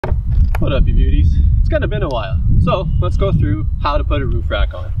What up, you beauties? It's kind of been a while, so let's go through how to put a roof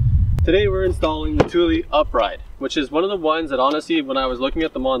rack on. Today we're installing the Thule UpRide, which is one of the ones that honestly, when I was looking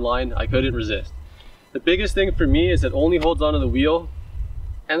at them online, I couldn't resist. The biggest thing for me is it only holds onto the wheel,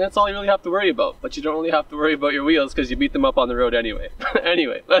 and that's all you really have to worry about. But you don't really have to worry about your wheels because you beat them up on the road anyway.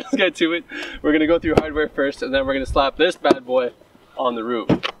 Anyway, let's get to it. We're gonna go through hardware first, and then we're gonna slap this bad boy on the roof.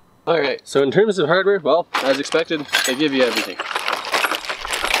 Alright, so in terms of hardware, well, as expected, they give you everything.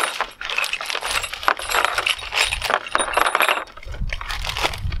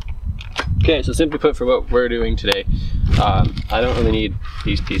 Okay, so simply put, for what we're doing today, I don't really need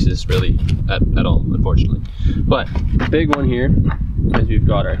these pieces really at all, unfortunately. But the big one here is we've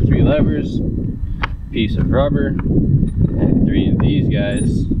got our 3 levers, piece of rubber, and 3 of these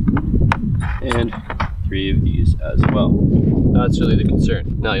guys, and 3 of these as well. That's really the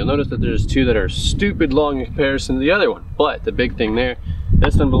concern. Now you'll notice that there's 2 that are stupid long in comparison to the other one, but the big thing there,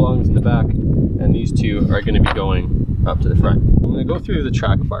 this one belongs in the back, and these 2 are going to be going up to the front. I'm going to go through the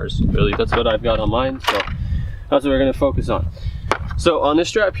track bars, really. That's what I've got on mine, so that's what we're going to focus on. So on this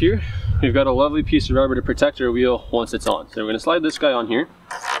strap here, we've got a lovely piece of rubber to protect our wheel once it's on. So we're going to slide this guy on here,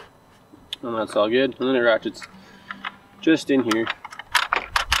 and that's all good. And then it ratchets just in here,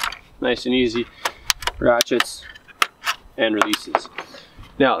 nice and easy, ratchets and releases.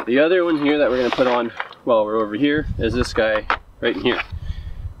 Now the other one here that we're going to put on while we're over here is this guy right in here.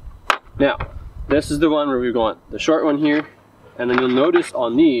 Now this is the one where we want the short one here, and then you'll notice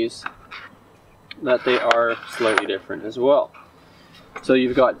on these that they are slightly different as well. So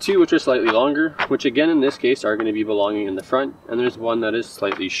you've got 2 which are slightly longer, which again in this case are going to be belonging in the front, and there's one that is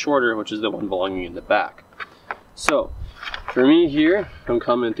slightly shorter, which is the one belonging in the back. So for me here, I'm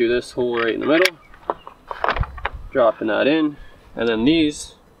coming through this hole right in the middle, dropping that in, and then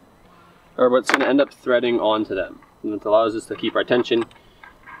these are what's going to end up threading onto them, and it allows us to keep our tension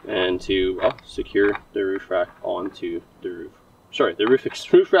and to, well, secure the roof rack onto the roof. Sorry, the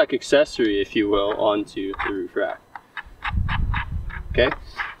roof rack accessory, if you will, onto the roof rack. Okay,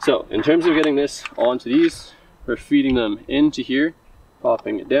 so in terms of getting this onto these, we're feeding them into here,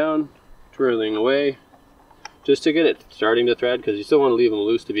 popping it down, twirling away, just to get it starting to thread, because you still want to leave them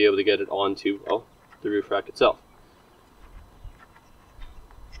loose to be able to get it onto, well, the roof rack itself.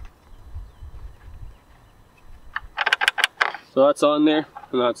 So that's on there,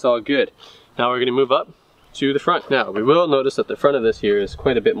 and that's all good. Now we're going to move up to the front. Now we will notice that the front of this here is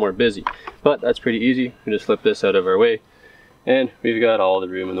quite a bit more busy, but that's pretty easy. We just flip this out of our way, and we've got all the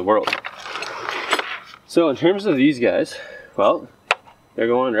room in the world. So in terms of these guys, well, they're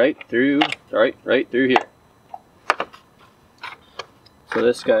going right through here. So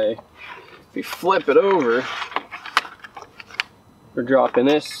this guy, if we flip it over, we're dropping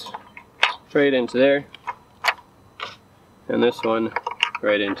this right into there, and this one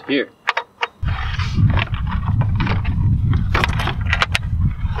right into here.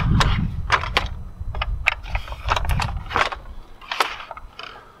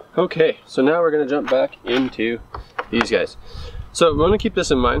 Okay, so now we're going to jump back into these guys. So we want to keep this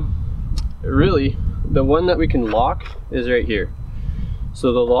in mind. Really, the one that we can lock is right here.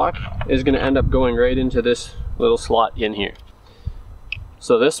 So the lock is going to end up going right into this little slot in here.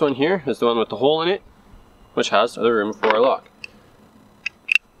 So this one here is the one with the hole in it, which has the room for a lock.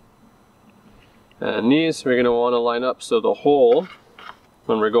 And these we're going to want to line up so the hole,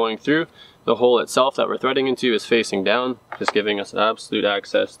 when we're going through, the hole itself that we're threading into is facing down, just giving us absolute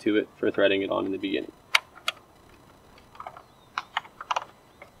access to it for threading it on in the beginning.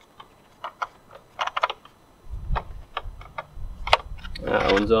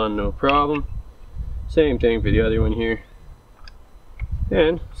 That one's on, no problem. Same thing for the other one here.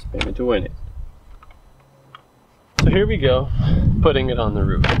 And spin it to win it. So here we go, putting it on the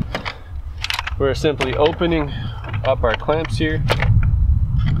roof. We're simply opening up our clamps here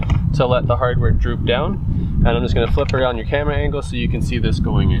to let the hardware droop down, and I'm just going to flip around your camera angle so you can see this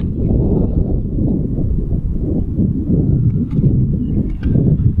going in.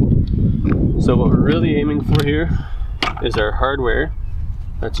 So what we're really aiming for here is our hardware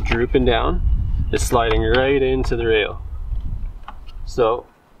that's drooping down is sliding right into the rail. So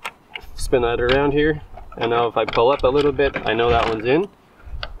spin that around here, and now if I pull up a little bit, I know that one's in.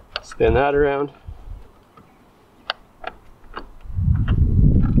 Spin that around,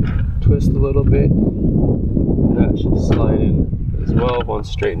 twist a little bit, and that should slide in as well once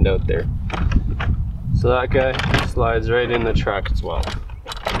straightened out there. So that guy slides right in the track as well.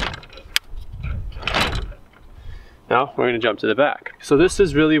 Now we're going to jump to the back. So this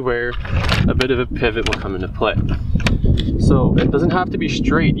is really where a bit of a pivot will come into play. So it doesn't have to be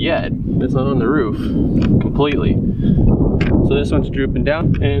straight yet. It's not on the roof completely. So So this one's drooping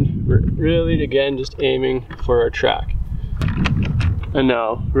down, and we're really, again, just aiming for our track. And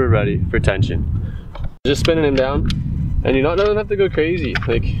now we're ready for tension. Just spinning him down, and you don't have to go crazy.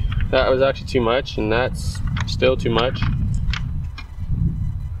 Like, that was actually too much, and that's still too much.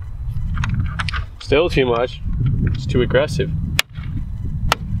 Still too much. It's too aggressive.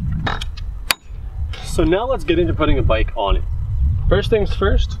 So now let's get into putting a bike on it. First things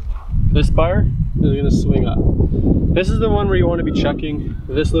first, this bar is gonna swing up. This is the one where you want to be checking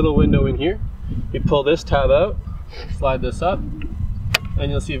this little window in here. You pull this tab out, slide this up,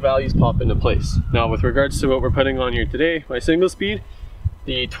 and you'll see values pop into place. Now with regards to what we're putting on here today, my single speed,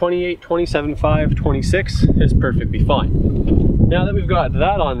 the 28, 27.5, 26 is perfectly fine. Now that we've got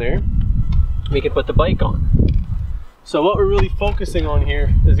that on there, we can put the bike on. So what we're really focusing on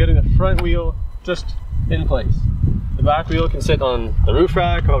here is getting the front wheel just in place. The back wheel can sit on the roof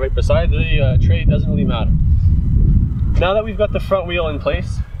rack or right beside the tray, doesn't really matter. Now that we've got the front wheel in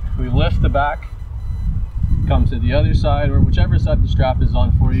place, we lift the back, come to the other side, or whichever side the strap is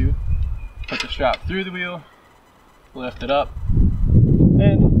on for you. Put the strap through the wheel, lift it up,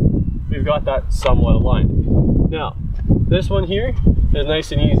 and we've got that somewhat aligned. Now, this one here is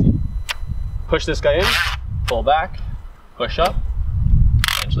nice and easy. Push this guy in, pull back, push up,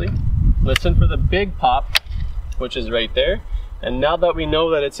 essentially. Listen for the big pop, which is right there. And now that we know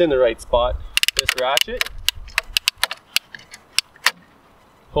that it's in the right spot, this ratchet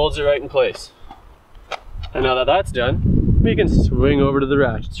holds it right in place. And now that that's done, we can swing over to the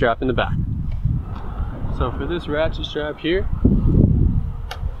ratchet strap in the back. So for this ratchet strap here,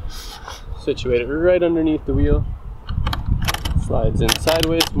 situated right underneath the wheel, slides in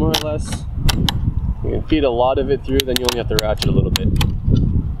sideways more or less. You can feed a lot of it through, then you only have to ratchet a little bit.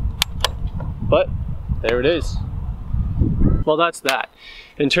 But there it is. Well, that's that.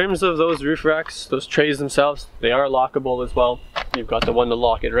 In terms of those roof racks, those trays themselves, they are lockable as well. You've got the one to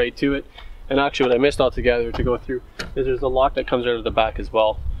lock it right to it. And actually what I missed altogether to go through is there's a lock that comes out of the back as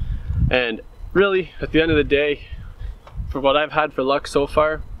well. And really, at the end of the day, for what I've had for luck so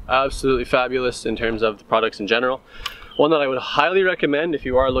far, absolutely fabulous in terms of the products in general. One that I would highly recommend if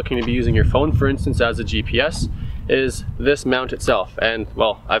you are looking to be using your phone, for instance, as a GPS, is this mount itself. And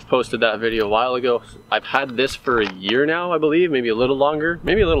well, I've posted that video a while ago. I've had this for a year now, I believe, maybe a little longer,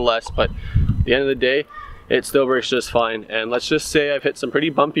 maybe a little less, but at the end of the day, it still works just fine. And let's just say I've hit some pretty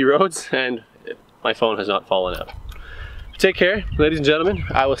bumpy roads and my phone has not fallen out. Take care, ladies and gentlemen.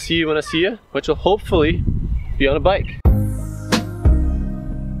 I will see you when I see you, which will hopefully be on a bike.